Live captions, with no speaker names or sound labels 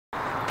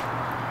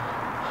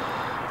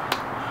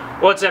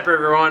What's up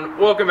everyone?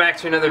 Welcome back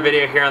to another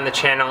video here on the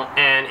channel,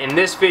 and in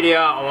this video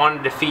I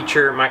wanted to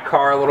feature my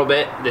car a little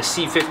bit, the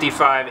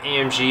C55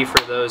 AMG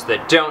for those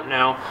that don't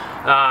know.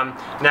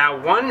 Now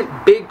one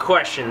big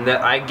question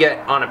that I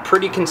get on a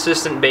pretty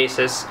consistent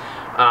basis,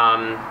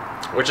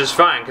 which is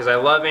fine because I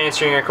love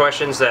answering your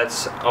questions,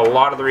 that's a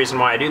lot of the reason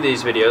why I do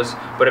these videos,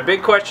 but a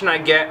big question I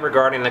get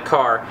regarding the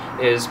car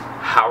is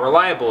how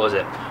reliable is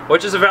it?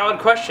 Which is a valid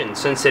question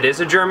since it is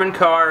a German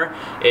car.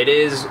 It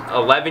is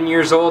 11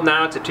 years old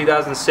now, it's a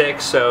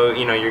 2006, so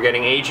you know you're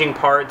getting aging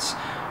parts.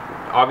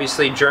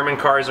 Obviously German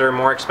cars are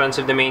more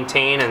expensive to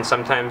maintain and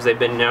sometimes they've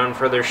been known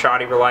for their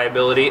shoddy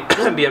reliability.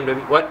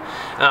 BMW, what?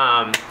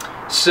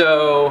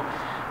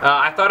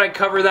 I thought I'd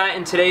cover that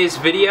in today's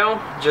video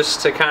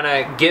just to kind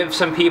of give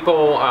some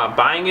people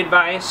buying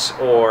advice,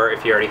 or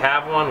if you already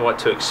have one, what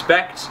to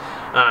expect,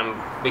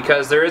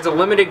 because there is a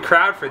limited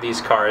crowd for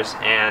these cars,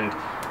 and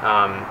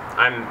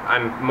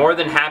I'm more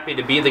than happy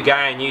to be the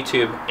guy on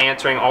YouTube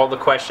answering all the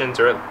questions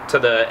or to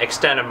the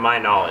extent of my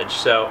knowledge.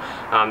 So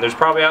there's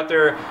probably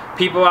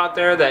people out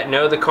there that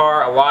know the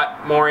car a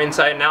lot more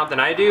inside and out than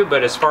I do,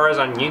 but as far as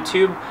on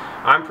YouTube,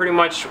 I'm pretty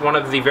much one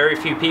of the very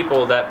few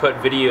people that put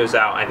videos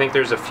out. I think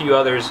there's a few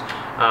others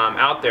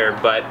out there,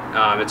 but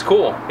it's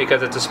cool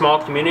because it's a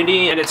small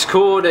community and it's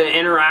cool to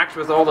interact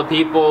with all the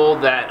people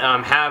that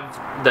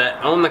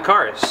own the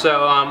cars.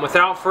 So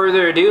without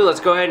further ado, let's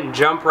go ahead and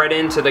jump right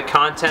into the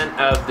content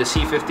of the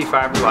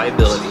C55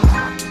 Reliability.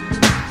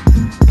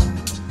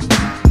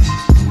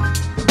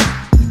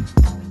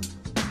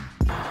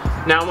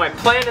 Now my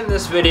plan in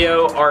this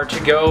video are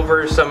to go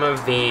over some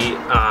of the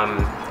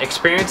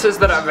experiences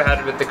that I've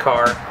had with the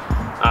car,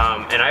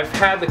 and I've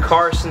had the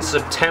car since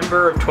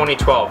September of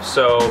 2012,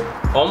 so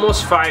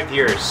almost 5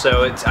 years.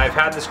 So I've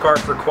had this car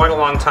for quite a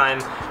long time.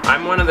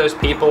 I'm one of those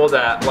people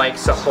that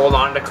likes to hold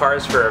on to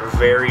cars for a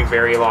very,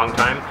 very long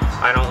time.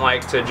 I don't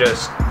like to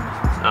just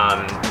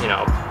you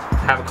know,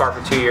 have a car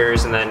for 2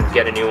 years and then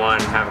get a new one,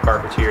 have a car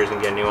for 2 years and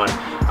get a new one.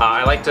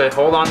 I like to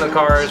hold on to the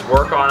cars,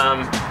 work on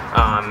them,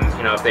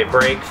 you know, if they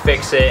break,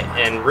 fix it,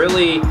 and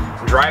really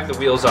drive the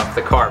wheels off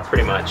the car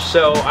pretty much.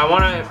 So I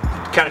want to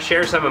kind of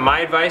share some of my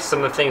advice,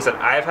 some of the things that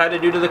I've had to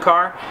do to the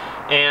car,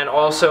 and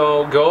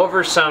also go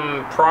over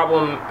some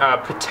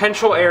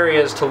potential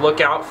areas to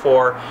look out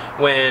for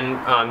when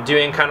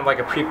doing kind of like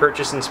a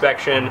pre-purchase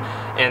inspection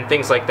and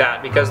things like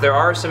that, because there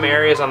are some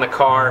areas on the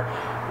car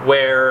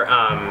where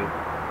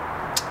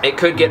it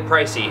could get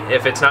pricey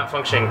if it's not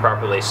functioning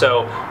properly.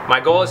 So my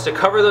goal is to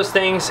cover those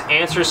things,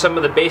 answer some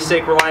of the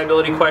basic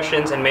reliability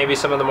questions and maybe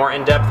some of the more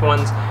in-depth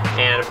ones,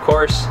 and of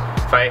course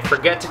if I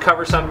forget to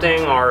cover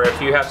something or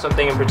if you have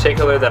something in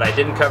particular that I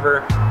didn't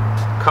cover,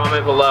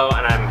 comment below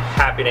and I'm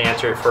happy to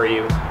answer it for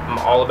you. I'm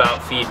all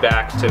about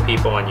feedback to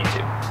people on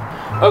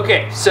YouTube.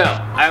 Okay, so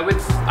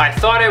I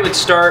thought I would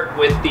start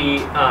with the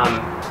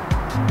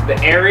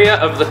area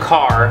of the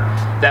car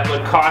that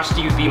would cost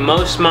you the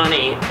most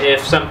money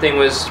if something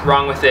was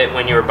wrong with it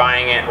when you were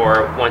buying it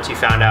or once you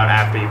found out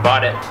after you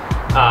bought it,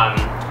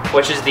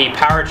 which is the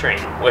powertrain,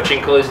 which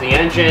includes the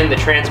engine, the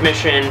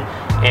transmission,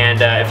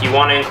 and if you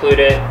want to include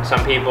it,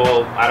 some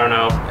people, I don't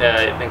know,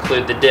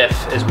 include the diff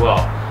as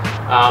well.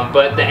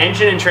 But the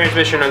engine and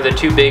transmission are the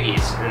two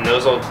biggies, and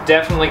those will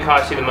definitely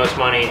cost you the most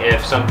money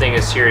if something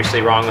is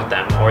seriously wrong with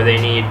them or they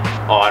need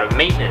a lot of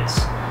maintenance.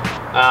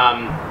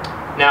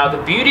 Now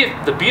the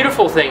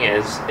beautiful thing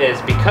is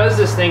because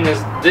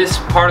this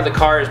part of the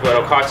car is what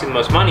will cost you the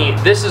most money,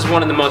 this is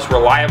one of the most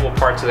reliable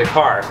parts of the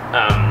car,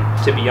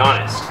 to be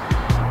honest.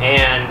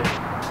 And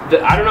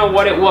I don't know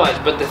what it was,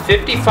 but the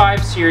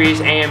 55 series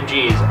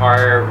AMGs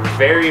are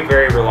very,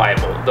 very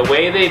reliable. The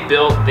way they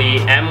built the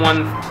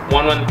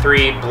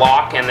M113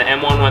 block and the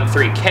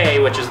M113K,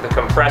 which is the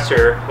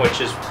compressor,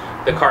 which is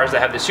the cars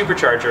that have the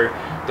supercharger,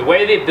 the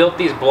way they built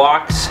these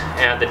blocks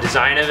and the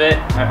design of it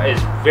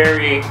is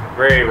very,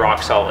 very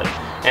rock solid.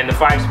 And the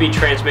 5-speed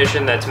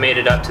transmission that's made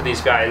it up to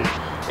these guys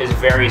is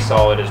very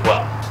solid as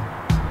well.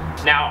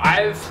 Now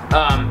I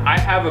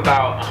have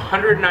about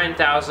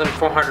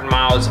 109,400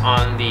 miles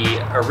on the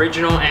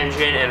original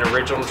engine and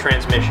original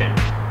transmission,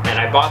 and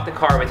I bought the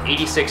car with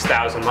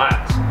 86,000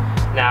 miles.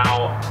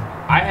 Now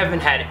I haven't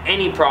had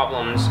any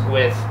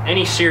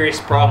serious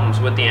problems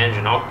with the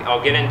engine.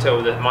 I'll get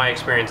into my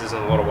experiences in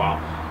a little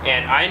while.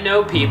 And I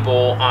know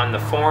people on the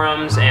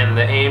forums and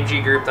the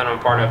AMG group that I'm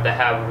part of that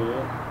have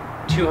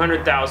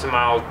 200,000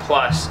 miles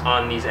plus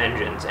on these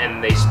engines,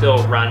 and they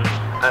still run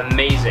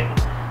amazing.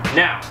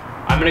 Now,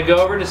 I'm going to go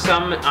over to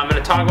I'm going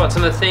to talk about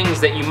some of the things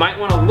that you might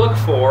want to look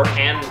for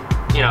and,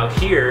 you know,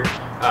 hear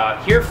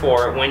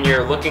for when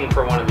you're looking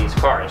for one of these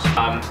cars.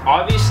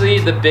 Obviously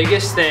the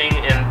biggest thing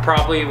and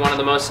probably one of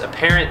the most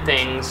apparent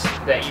things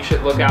that you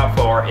should look out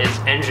for is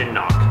engine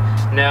knock.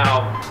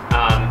 Now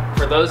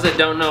for those that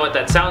don't know what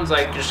that sounds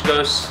like, just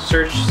go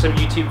search some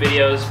YouTube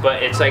videos,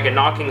 but it's like a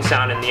knocking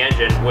sound in the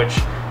engine, which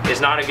is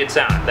not a good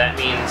sound. That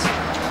means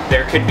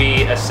there could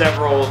be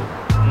several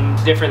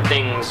different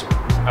things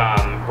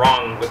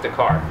wrong with the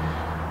car,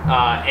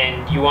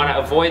 and you want to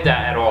avoid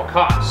that at all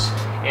costs.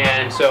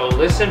 And so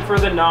listen for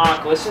the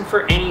knock, listen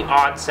for any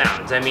odd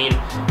sounds. I mean,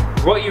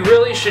 what you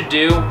really should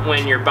do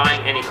when you're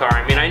buying any car,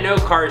 I mean, I know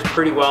cars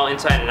pretty well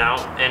inside and out,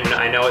 and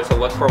I know what to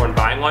look for when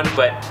buying one,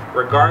 but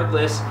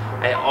regardless,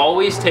 I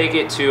always take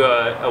it to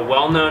a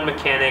well-known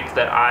mechanic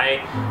that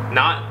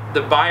not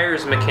the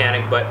buyer's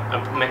mechanic, but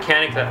a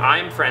mechanic that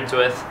I'm friends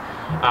with,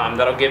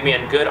 that'll give me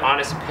a good,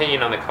 honest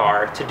opinion on the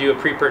car to do a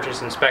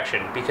pre-purchase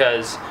inspection.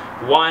 Because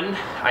one,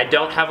 I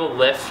don't have a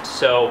lift,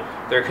 so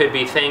there could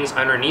be things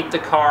underneath the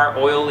car,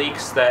 oil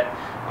leaks that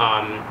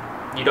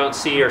you don't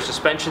see, or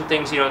suspension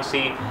things you don't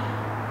see,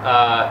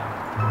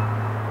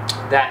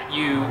 that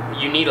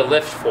you need a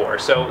lift for.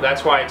 So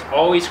that's why it's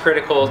always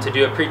critical to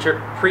do a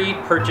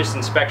pre-purchase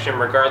inspection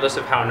regardless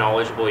of how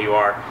knowledgeable you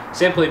are,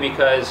 simply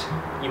because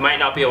you might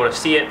not be able to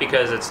see it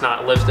because it's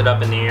not lifted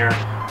up in the air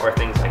or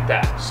things like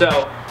that.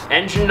 So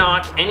engine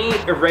knock, any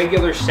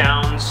irregular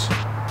sounds,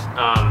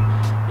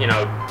 you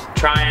know,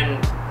 try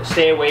and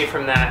stay away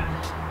from that.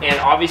 And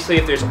obviously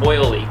if there's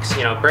oil leaks,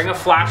 you know, bring a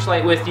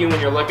flashlight with you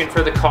when you're looking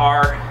for the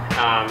car,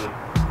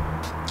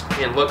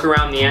 and look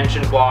around the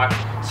engine block,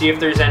 see if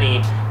there's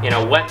any, you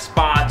know, wet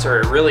spots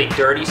or really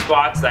dirty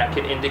spots that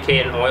could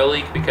indicate an oil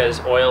leak, because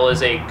oil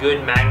is a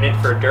good magnet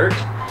for dirt.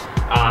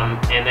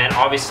 And then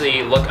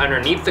obviously look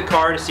underneath the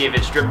car to see if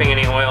it's dripping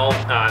any oil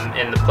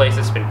in the place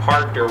it's been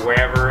parked, or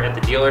wherever at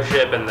the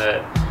dealership, and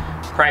the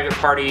private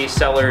party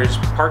seller's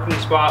parking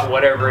spot,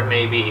 whatever it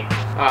may be.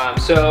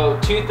 So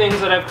two things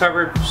that I've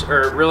covered,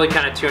 or really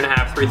kind of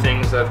 2.5, 3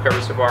 things that I've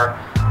covered so far,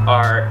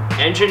 are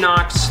engine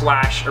knocks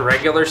 /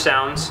 irregular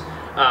sounds.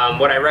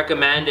 What I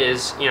recommend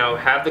is, you know,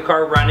 have the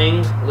car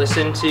running,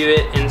 listen to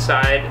it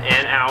inside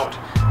and out,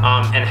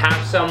 and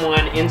have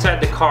someone inside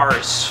the car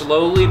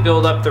slowly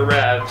build up the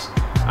revs,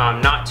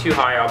 not too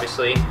high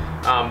obviously,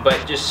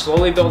 but just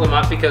slowly build them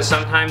up, because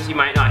sometimes you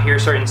might not hear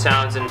certain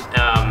sounds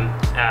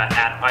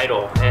at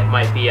idle. It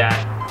might be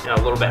at, you know,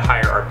 a little bit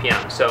higher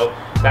RPM. So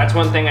that's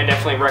one thing I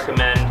definitely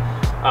recommend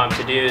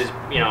to do, is,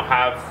 you know,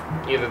 have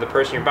either the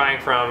person you're buying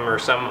from or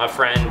a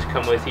friend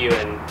come with you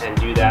and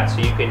do that, so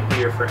you can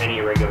hear for any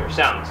irregular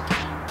sounds.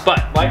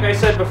 But like I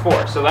said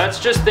before, so that's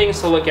just things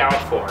to look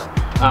out for.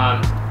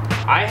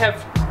 I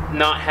have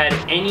not had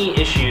any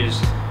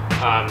issues,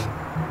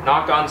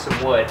 knock on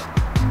some wood,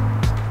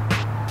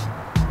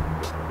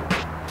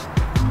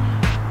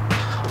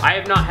 I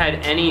have not had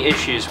any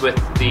issues with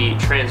the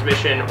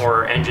transmission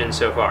or engine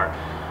so far.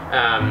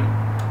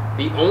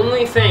 The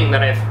only thing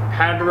that I've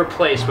had to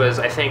replace was,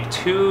 I think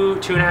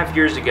 2.5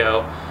 years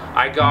ago,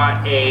 I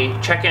got a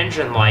check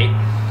engine light,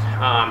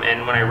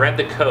 and when I read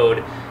the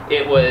code,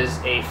 it was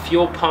a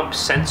fuel pump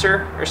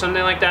sensor or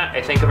something like that,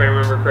 I think, if I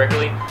remember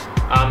correctly.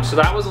 So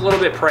that was a little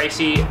bit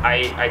pricey.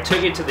 I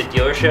took it to the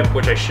dealership,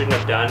 which I shouldn't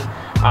have done.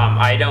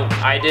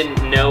 I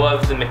didn't know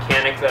of the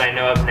mechanic that I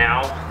know of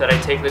now that I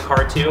take the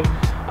car to.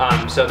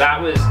 So that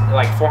was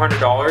like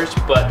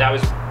 $400, but that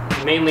was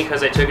mainly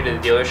because I took it to the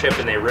dealership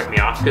and they ripped me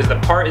off, because the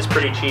part is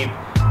pretty cheap,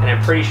 and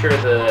I'm pretty sure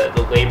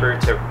the labor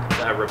to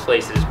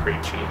replace it is pretty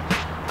cheap.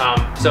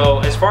 So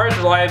as far as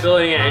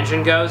reliability and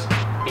engine goes,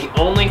 the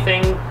only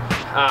thing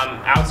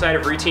outside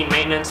of routine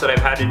maintenance that I've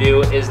had to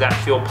do is that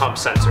fuel pump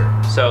sensor.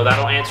 So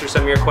that'll answer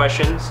some of your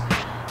questions.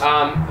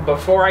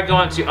 Before I go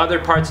on to other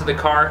parts of the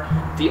car,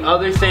 the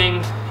other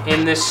thing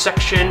in this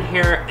section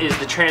here is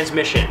the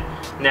transmission.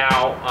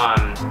 Now,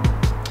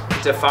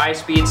 it's a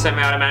 5-speed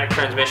semi-automatic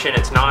transmission.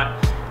 It's not,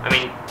 I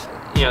mean,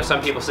 you know,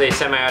 some people say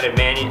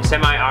semi-automated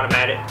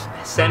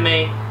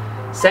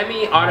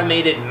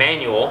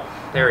manual.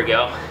 There we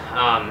go.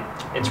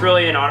 It's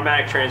really an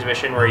automatic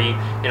transmission where you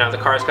know, the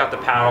car's got the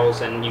paddles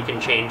and you can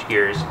change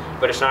gears,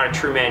 but it's not a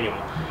true manual.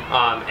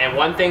 And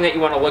one thing that you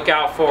want to look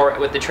out for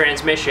with the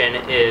transmission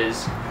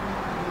is,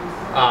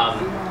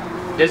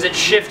 does it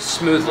shift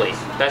smoothly?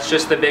 That's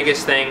just the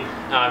biggest thing.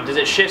 Does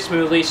it shift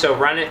smoothly? So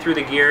run it through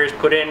the gears,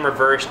 put it in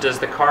reverse. Does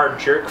the car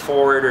jerk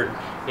forward or,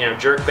 you know,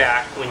 jerk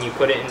back when you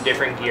put it in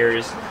different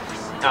gears?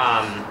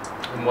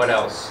 And what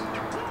else?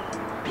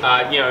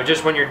 You know,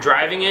 just when you're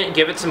driving it,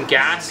 give it some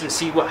gas and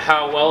see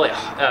how well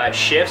it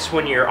shifts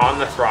when you're on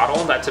the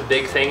throttle. That's a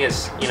big thing,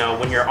 is, you know,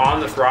 when you're on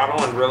the throttle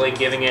and really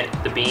giving it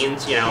the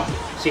beans, you know,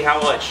 see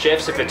how well it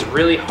shifts. If it's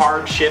really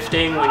hard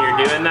shifting when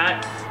you're doing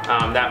that,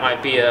 that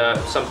might be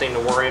something to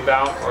worry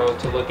about or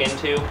to look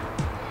into.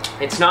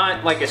 It's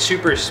not like a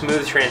super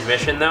smooth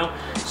transmission though,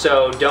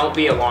 so don't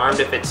be alarmed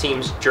if it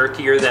seems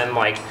jerkier than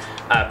like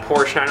a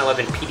Porsche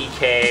 911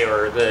 PDK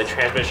or the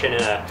transmission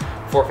in a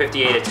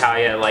 458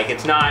 Italia. Like,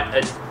 it's not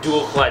a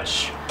dual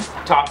clutch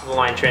top of the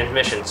line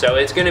transmission, so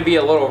it's going to be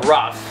a little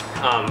rough,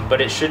 but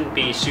it shouldn't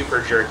be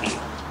super jerky.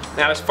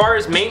 Now as far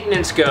as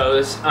maintenance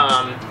goes,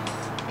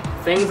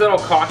 things that'll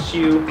cost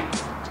you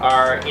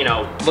are, you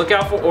know, look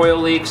out for oil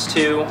leaks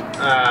too.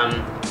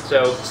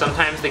 So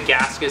sometimes the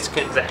gaskets,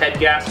 the head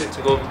gaskets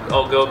will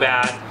go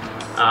bad.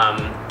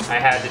 I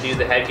had to do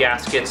the head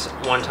gaskets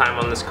one time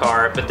on this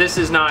car, but this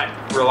is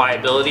not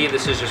reliability,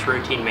 this is just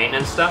routine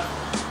maintenance stuff.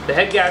 The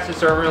head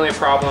gaskets aren't really a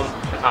problem.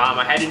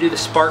 I had to do the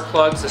spark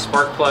plugs. The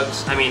spark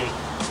plugs, I mean,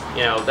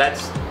 you know,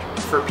 that's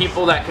for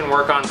people that can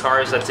work on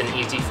cars, that's an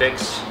easy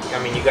fix.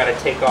 I mean, you got to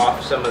take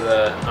off some of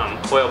the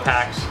coil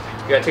packs.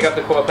 gotta take out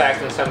the coil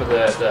packs and some of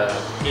the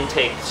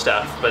intake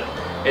stuff, but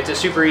it's a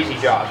super easy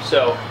job.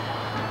 So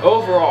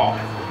overall,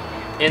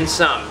 in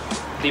sum,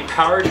 the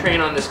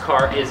powertrain on this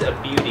car is a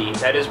beauty.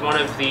 That is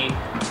one of the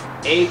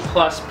A+++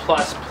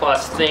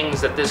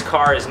 things that this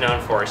car is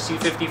known for.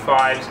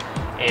 C55s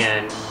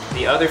and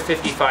the other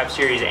 55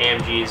 series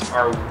AMGs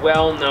are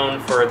well known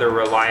for their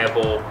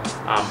reliable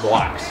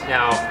blocks.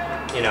 Now,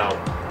 you know,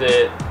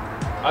 the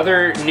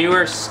other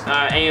newer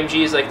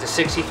AMGs like the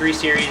 63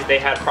 series, they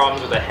had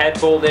problems with a head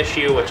bolt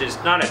issue, which is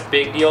not a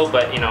big deal,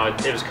 but you know,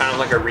 it was kind of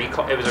like a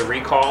recall. It was a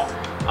recall,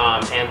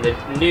 and the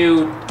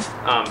new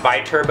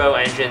bi-turbo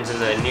engines in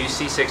the new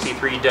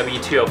C63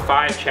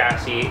 W205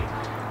 chassis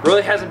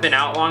really hasn't been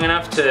out long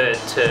enough to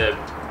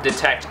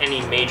detect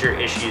any major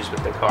issues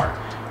with the car.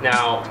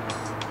 Now,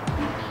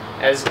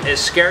 as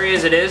scary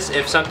as it is,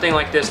 if something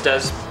like this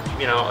does,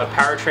 you know, a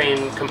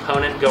powertrain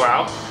component go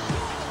out,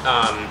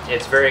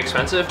 it's very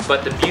expensive,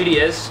 but the beauty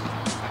is,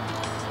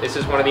 this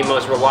is one of the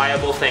most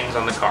reliable things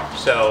on the car.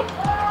 So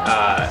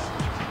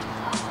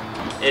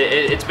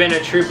it's been a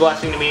true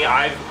blessing to me.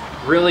 I've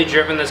really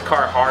driven this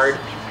car hard.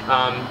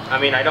 I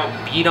mean, I don't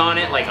beat on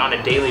it like on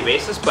a daily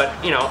basis, but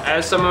you know,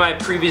 as some of my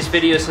previous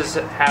videos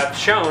have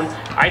shown,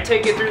 I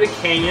take it through the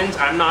canyons.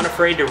 I'm not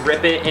afraid to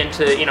rip it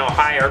into, you know,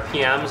 high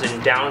RPMs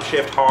and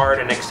downshift hard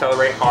and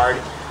accelerate hard.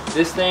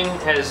 This thing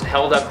has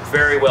held up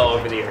very well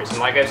over the years, and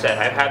like I said,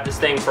 I've had this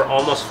thing for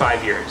almost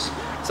 5 years.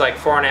 It's like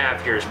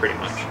 4.5 years pretty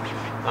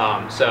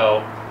much.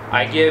 So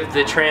I give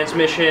the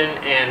transmission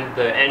and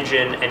the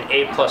engine an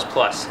A++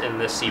 in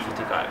this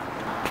C55.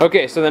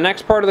 Okay, so the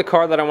next part of the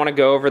car that I want to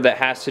go over that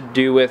has to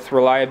do with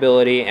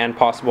reliability and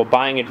possible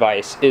buying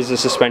advice is the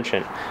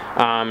suspension.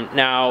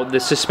 Now, the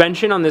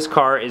suspension on this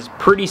car is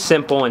pretty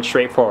simple and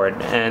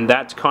straightforward, and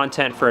that's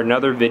content for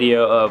another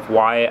video of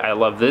why I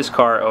love this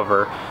car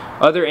over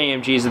other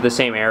AMGs of the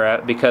same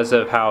era because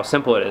of how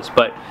simple it is.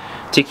 But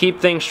to keep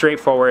things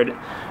straightforward,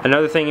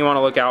 another thing you want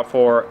to look out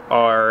for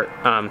are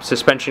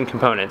suspension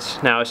components.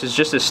 Now, this is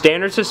just a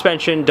standard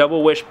suspension,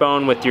 double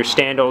wishbone with your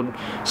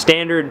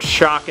standard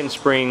shock and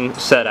spring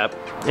setup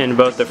in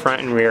both the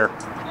front and rear.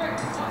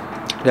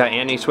 Got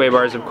anti-sway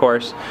bars, of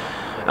course,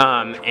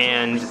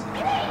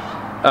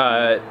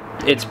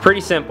 it's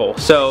pretty simple.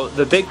 So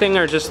the big thing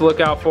are just to look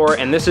out for,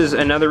 and this is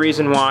another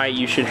reason why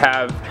you should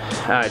have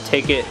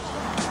take it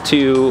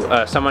to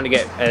someone to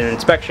get an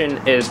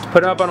inspection, is to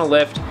put it up on a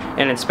lift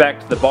and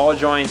inspect the ball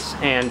joints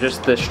and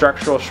just the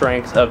structural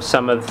strength of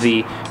some of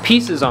the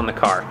pieces on the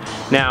car.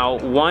 Now,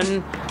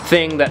 one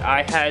thing that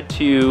I had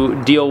to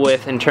deal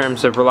with in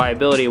terms of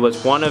reliability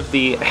was one of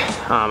the,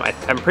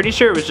 I'm pretty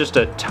sure it was just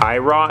a tie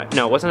rod.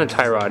 No, it wasn't a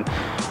tie rod.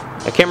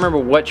 I can't remember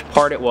which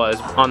part it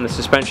was on the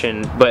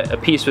suspension, but a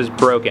piece was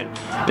broken.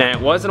 And it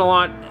wasn't a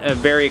lot,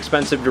 very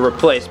expensive to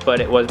replace, but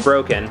it was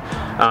broken,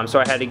 so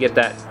I had to get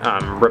that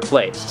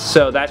replaced.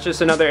 So that's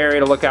just another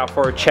area to look out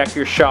for. Check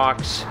your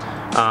shocks.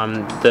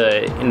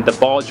 In the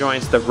ball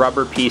joints, the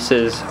rubber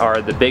pieces are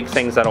the big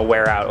things that'll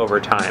wear out over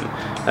time,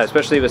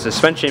 especially with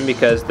suspension,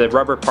 because the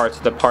rubber parts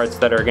are the parts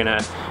that are going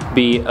to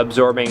be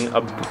absorbing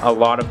a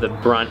lot of the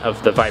brunt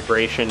of the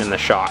vibration and the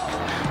shock.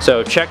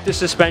 So check the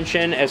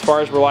suspension. As far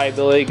as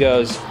reliability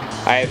goes,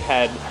 I've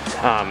had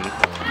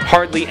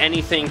hardly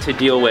anything to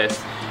deal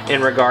with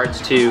in regards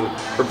to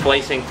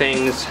replacing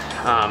things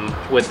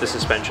with the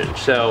suspension.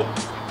 So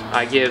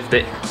I give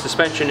the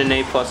suspension an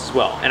A+ as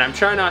well. And I'm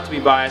trying not to be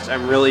biased,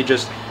 I'm really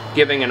just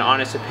giving an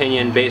honest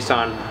opinion based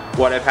on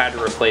what I've had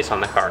to replace on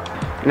the car.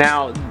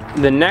 Now,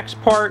 the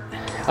next part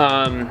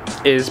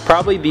is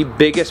probably the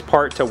biggest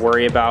part to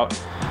worry about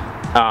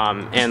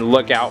and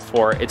look out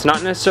for. It's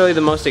not necessarily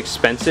the most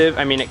expensive.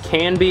 I mean, it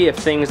can be if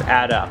things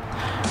add up.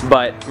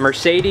 But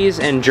Mercedes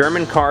and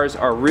German cars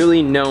are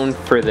really known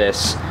for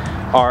this,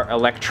 are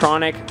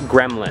electronic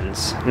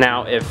gremlins.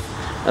 Now, if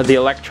the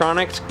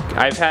electronics,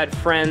 I've had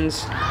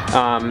friends,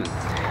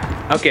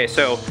 okay,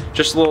 so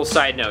just a little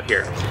side note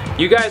here.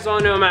 You guys all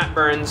know Matt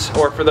Burns,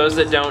 or for those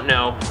that don't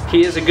know,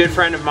 he is a good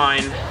friend of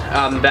mine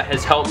that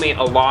has helped me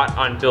a lot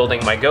on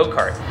building my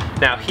go-kart.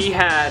 Now, he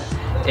had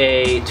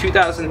a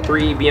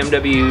 2003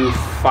 BMW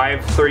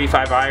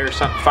 535i or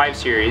something, 5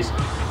 Series,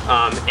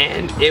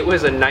 and it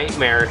was a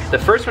nightmare. The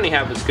first one he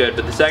had was good,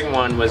 but the second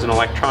one was an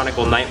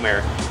electronical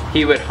nightmare.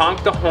 He would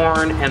honk the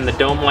horn and the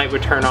dome light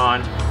would turn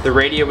on, the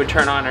radio would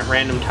turn on at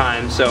random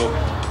times. So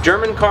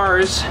German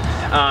cars,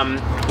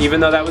 even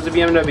though that was a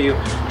BMW,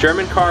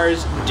 German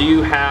cars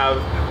do have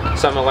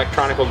some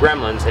electronical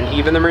gremlins, and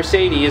even the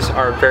Mercedes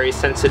are very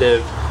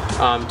sensitive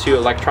to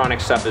electronic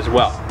stuff as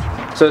well.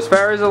 So as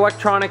far as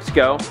electronics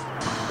go,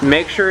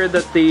 make sure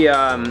that the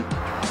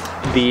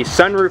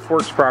sunroof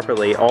works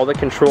properly. All the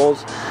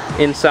controls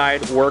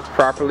inside work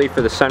properly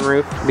for the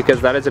sunroof,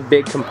 because that is a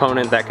big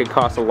component that could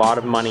cost a lot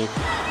of money.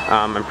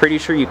 I'm pretty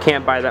sure you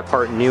can't buy that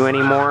part new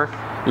anymore.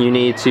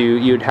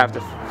 You'd have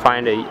to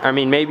find I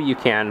mean, maybe you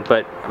can,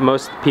 but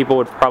most people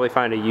would probably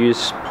find a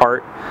used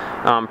part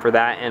for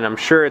that, and I'm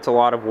sure it's a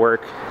lot of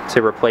work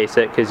to replace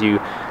it, because you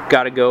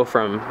got to go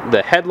from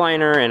the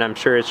headliner, and I'm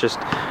sure it's just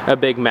a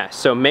big mess.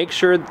 So make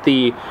sure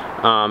the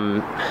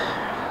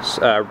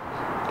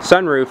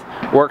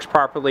sunroof works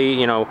properly.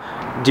 You know,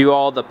 do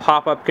all the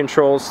pop-up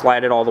controls,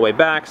 slide it all the way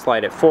back,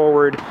 slide it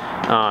forward,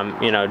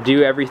 you know,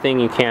 do everything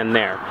you can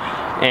there.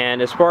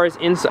 And as far as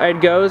inside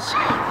goes,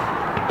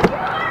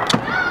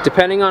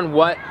 depending on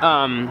what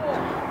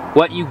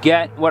you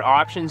get, what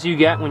options you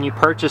get when you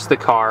purchase the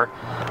car.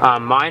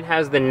 Mine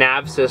has the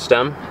nav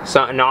system,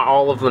 so not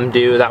all of them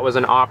do. That was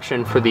an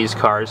option for these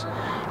cars.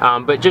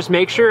 But just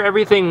make sure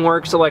everything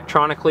works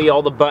electronically,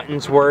 all the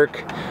buttons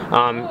work.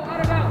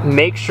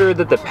 Make sure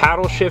that the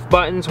paddle shift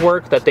buttons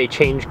work, that they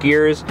change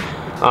gears.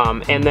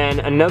 And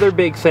then another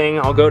big thing,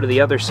 I'll go to the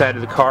other side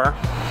of the car.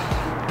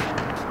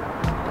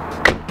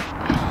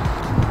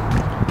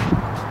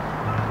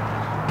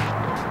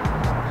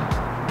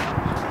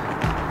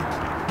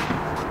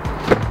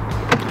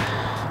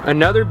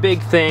 Another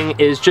big thing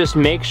is just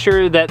make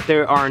sure that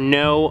there are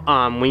no,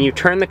 when you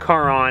turn the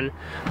car on,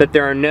 that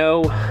there are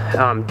no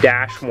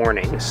dash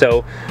warnings.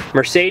 So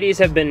Mercedes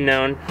have been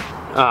known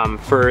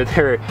for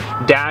their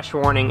dash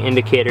warning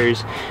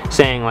indicators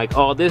saying like,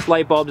 oh, this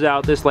light bulb's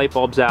out, this light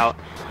bulb's out.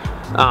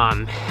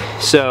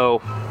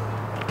 So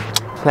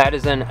that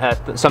is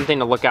something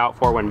to look out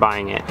for when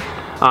buying it.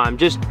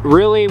 Just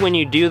really when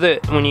you do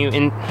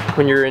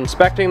when you're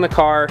inspecting the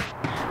car,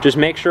 just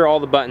make sure all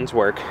the buttons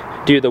work.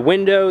 Do the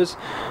windows,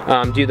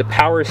 do the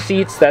power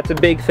seats, that's a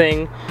big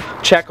thing.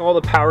 Check all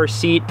the power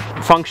seat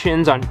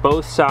functions on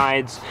both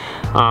sides,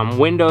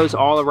 windows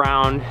all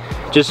around.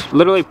 Just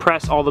literally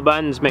press all the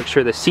buttons, make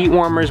sure the seat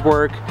warmers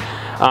work.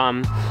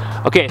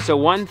 Okay, so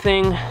one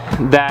thing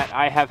that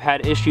I have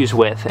had issues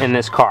with in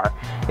this car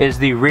is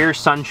the rear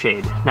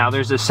sunshade. Now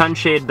there's a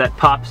sunshade that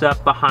pops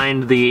up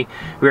behind the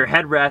rear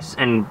headrest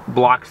and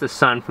blocks the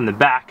sun from the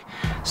back.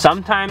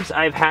 Sometimes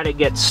I've had it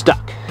get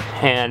stuck,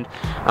 and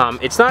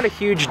it's not a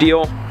huge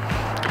deal.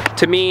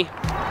 To me,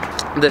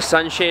 the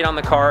sunshade on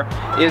the car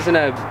isn't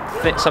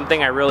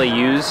something I really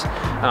use,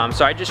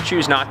 so I just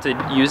choose not to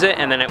use it,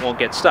 and then it won't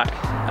get stuck.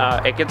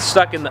 It gets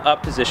stuck in the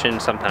up position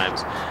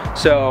sometimes,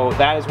 so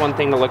that is one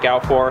thing to look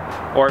out for.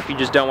 Or if you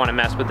just don't want to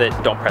mess with it,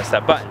 don't press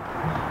that button.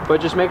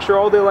 But just make sure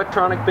all the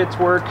electronic bits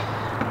work,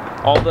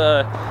 all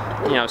the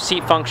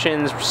seat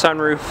functions,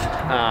 sunroof,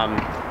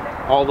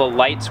 all the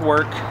lights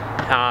work.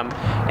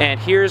 And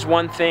here's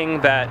one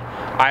thing that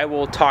I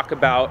will talk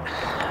about.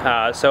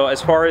 So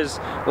as far as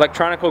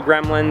electronical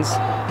gremlins,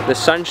 the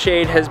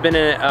sunshade has been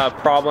a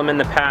problem in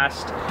the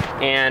past,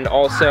 and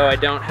also I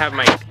don't have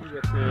my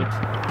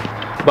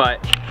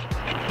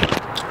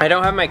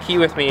key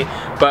with me,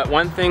 but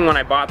one thing when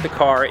I bought the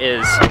car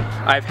is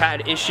I've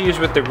had issues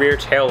with the rear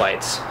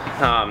taillights.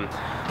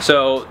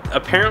 So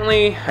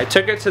apparently I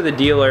took it to the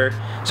dealer.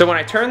 So when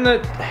I turn the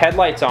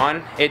headlights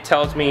on, it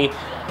tells me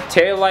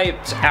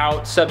taillights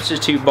out,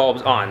 substitute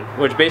bulbs on,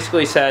 which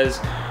basically says,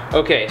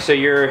 okay, so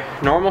your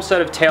normal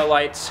set of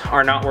taillights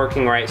are not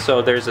working right,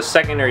 so there's a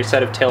secondary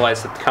set of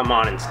taillights that come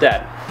on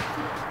instead.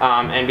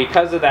 And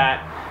because of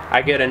that,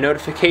 I get a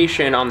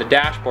notification on the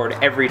dashboard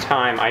every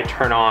time I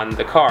turn on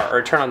the car,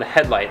 or turn on the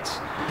headlights.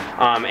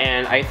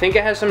 And I think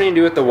it has something to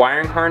do with the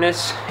wiring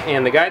harness,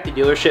 and the guy at the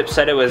dealership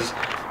said it was,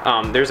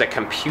 there's a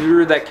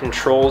computer that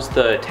controls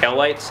the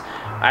taillights.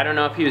 I don't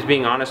know if he was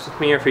being honest with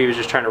me or if he was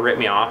just trying to rip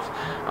me off,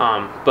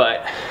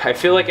 but I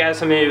feel like it has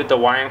something to do with the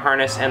wiring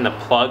harness and the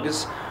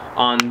plugs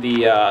on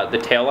the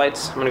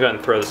taillights. I'm gonna go ahead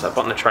and throw this up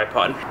on the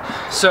tripod.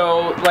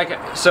 So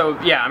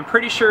yeah, I'm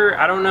pretty sure,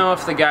 I don't know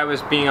if the guy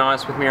was being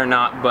honest with me or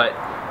not, but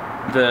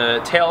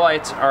the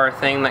taillights are a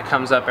thing that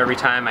comes up every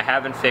time. I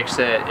haven't fixed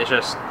it, it's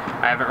just,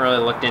 I haven't really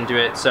looked into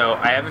it. So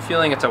I have a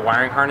feeling it's a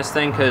wiring harness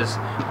thing, because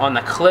on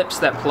the clips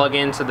that plug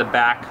into the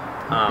back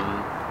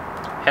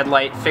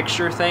headlight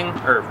fixture thing,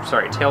 or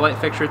sorry, taillight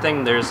fixture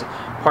thing, there's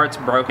parts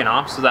broken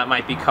off, so that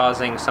might be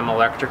causing some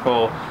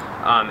electrical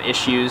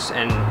issues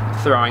and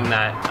throwing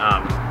that,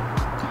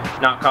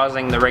 not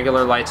causing the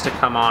regular lights to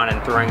come on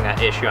and throwing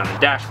that issue on the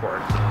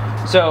dashboard.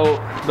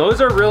 So those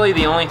are really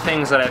the only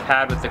things that I've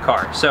had with the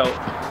car. So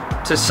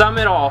to sum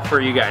it all for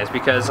you guys,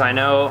 because I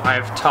know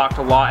I've talked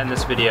a lot in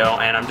this video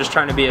and I'm just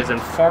trying to be as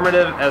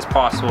informative as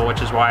possible,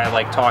 which is why I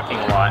like talking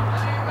a lot.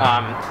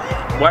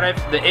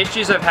 The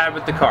issues I've had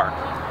with the car: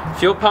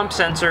 fuel pump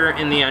sensor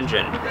in the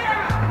engine,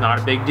 not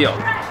a big deal.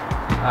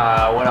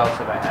 What else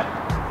have I had?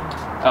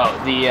 Oh,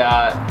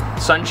 the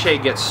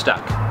sunshade gets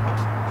stuck.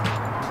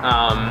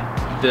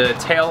 The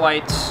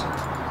taillights,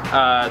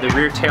 the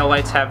rear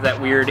taillights have that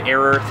weird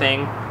error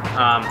thing,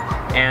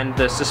 and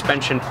the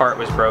suspension part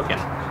was broken.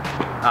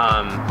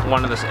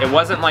 It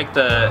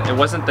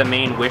wasn't the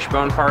main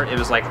wishbone part, it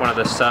was like one of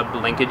the sub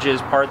linkages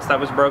parts that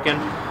was broken.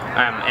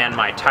 And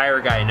my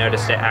tire guy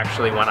noticed it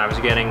actually when I was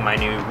getting my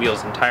new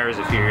wheels and tires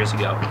a few years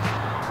ago.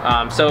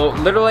 So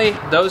literally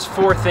those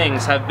 4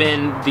 things have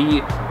been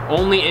the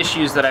only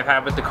issues that I've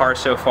had with the car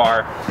so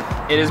far.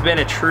 It has been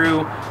a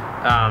true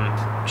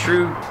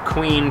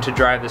queen to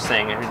drive this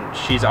thing, and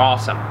she's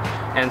awesome.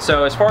 And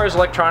so as far as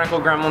electronical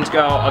gremlins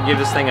go, I'll give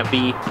this thing a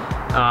B,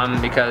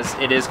 because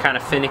it is kind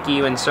of finicky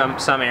in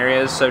some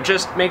areas. So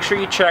just make sure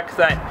you check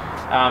that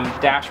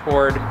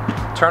dashboard,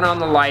 turn on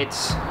the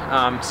lights,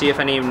 see if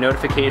any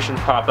notifications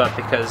pop up,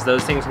 because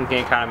those things can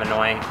get kind of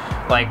annoying.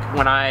 Like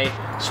when I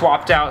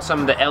swapped out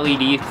some of the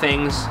LED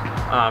things,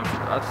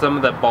 some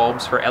of the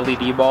bulbs for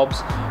LED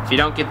bulbs, if you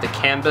don't get the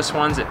canvas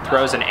ones, it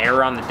throws an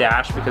error on the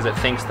dash because it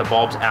thinks the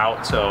bulb's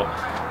out. So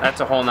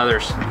that's a whole nother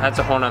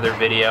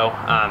video,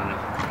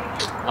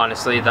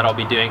 honestly, that I'll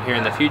be doing here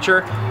in the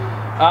future.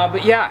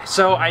 But yeah,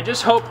 so I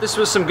just hope this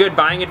was some good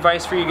buying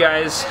advice for you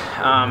guys.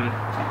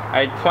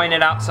 I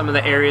pointed out some of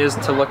the areas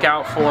to look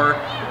out for.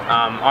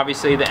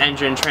 Obviously the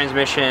engine,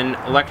 transmission,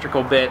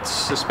 electrical bits,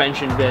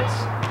 suspension bits,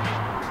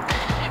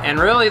 and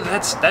really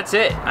that's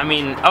it. I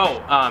mean,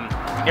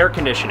 air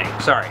conditioning,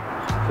 sorry.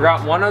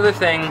 Forgot one other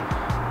thing,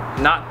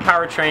 not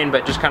powertrain,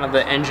 but just kind of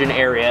the engine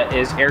area,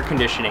 is air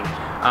conditioning.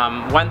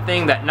 One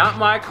thing that, not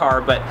my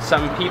car, but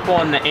some people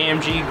in the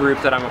AMG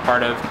group that I'm a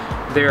part of,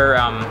 their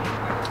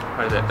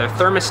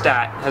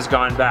thermostat has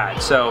gone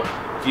bad. So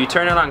if you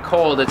turn it on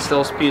cold, it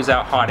still spews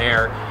out hot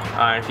air.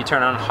 If you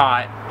turn it on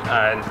hot,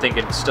 I think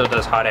it still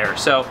does hot air.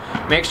 So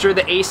make sure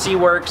the AC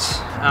works,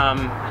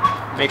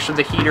 make sure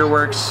the heater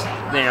works.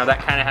 You know, that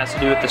kind of has to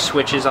do with the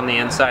switches on the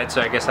inside,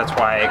 so I guess that's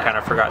why I kind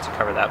of forgot to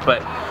cover that.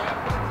 But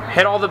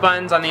hit all the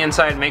buttons on the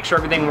inside, make sure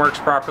everything works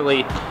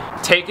properly.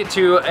 Take it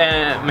to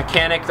a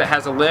mechanic that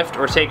has a lift,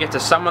 or take it to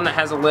someone that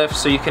has a lift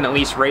so you can at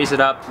least raise it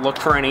up. Look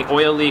for any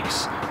oil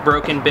leaks,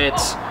 broken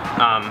bits,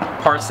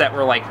 parts that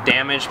were like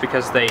damaged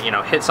because they, you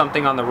know, hit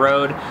something on the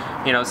road.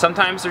 You know,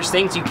 sometimes there's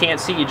things you can't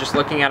see just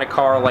looking at a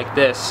car like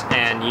this,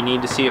 and you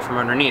need to see it from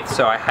underneath.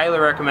 So I highly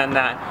recommend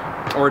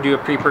that, or do a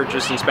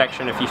pre-purchase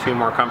inspection if you feel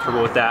more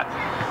comfortable with that.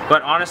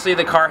 But honestly,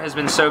 the car has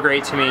been so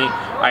great to me.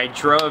 I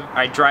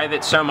drive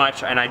it so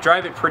much, and I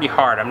drive it pretty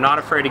hard. I'm not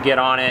afraid to get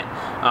on it.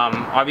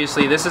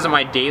 Obviously, this isn't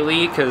my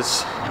daily,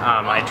 because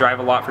I drive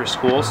a lot for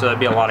school, so that'd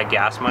be a lot of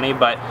gas money.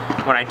 But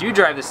when I do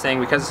drive this thing,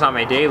 because it's not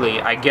my daily,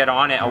 I get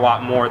on it a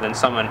lot more than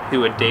someone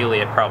who would daily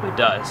it probably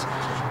does.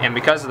 And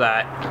because of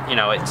that, you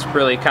know, it's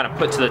really kind of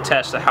put to the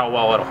test of how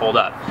well it'll hold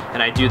up.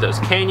 And I do those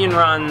canyon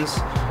runs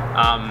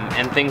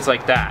and things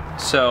like that.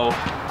 So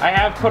I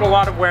have put a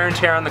lot of wear and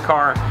tear on the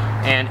car,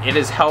 and it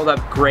has held up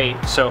great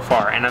so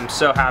far, and I'm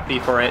so happy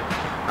for it.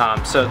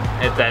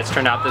 That it's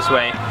turned out this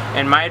way.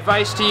 And my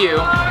advice to you,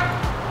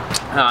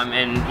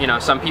 and you know,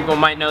 some people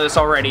might know this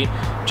already,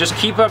 just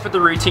keep up with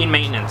the routine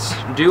maintenance.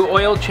 Do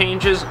oil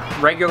changes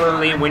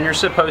regularly when you're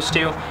supposed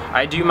to.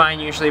 I do mine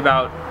usually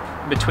about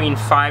between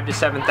 5,000 to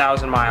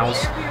 7,000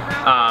 miles.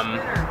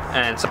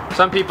 And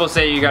some people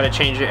say you got to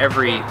change it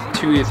every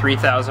 2,000 to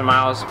 3,000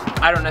 miles.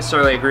 I don't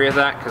necessarily agree with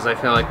that, because I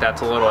feel like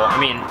that's a little, I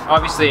mean,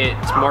 obviously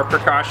it's more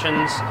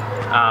precautions,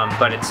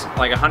 but it's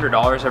like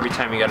 $100 every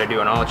time you got to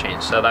do an oil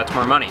change, so that's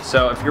more money.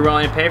 So if you're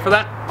willing to pay for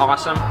that,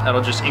 awesome.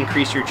 That'll just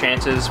increase your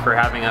chances for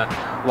having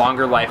a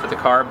longer life of the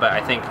car, but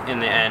I think in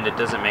the end it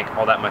doesn't make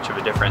all that much of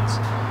a difference.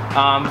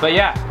 But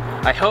yeah,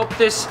 I hope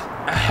this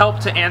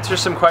helped to answer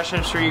some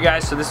questions for you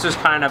guys. So this was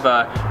kind of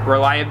a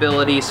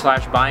reliability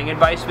 / buying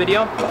advice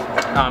video,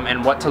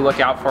 and what to look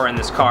out for in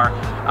this car.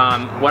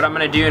 What I'm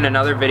going to do in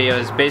another video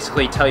is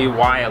basically tell you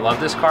why I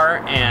love this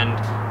car,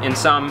 and in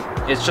some,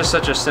 it's just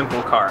such a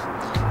simple car.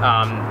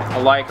 I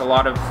like a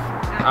lot of,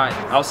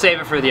 I'll save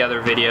it for the other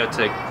video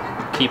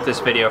to keep this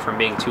video from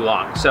being too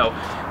long. So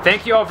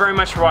thank you all very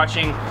much for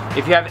watching.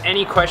 If you have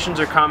any questions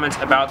or comments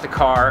about the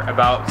car,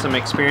 about some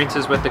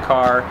experiences with the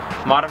car,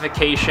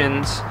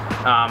 modifications,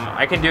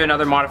 I can do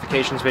another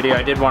modifications video.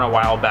 I did one a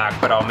while back,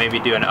 but I'll maybe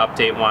do an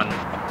update one.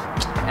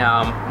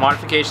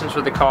 Modifications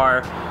for the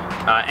car,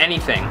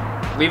 anything.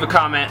 Leave a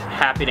comment,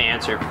 happy to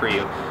answer for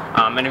you.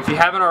 And if you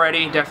haven't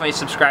already, definitely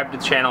subscribe to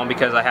the channel,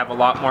 because I have a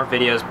lot more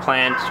videos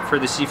planned for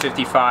the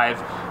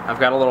C55. I've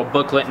got a little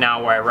booklet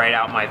now where I write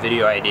out my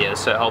video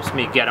ideas, so it helps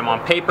me get them on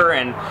paper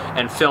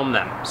and film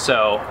them.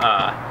 So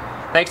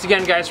thanks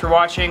again guys for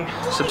watching.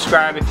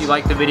 Subscribe if you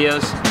like the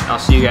videos. I'll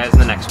see you guys in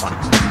the next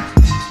one.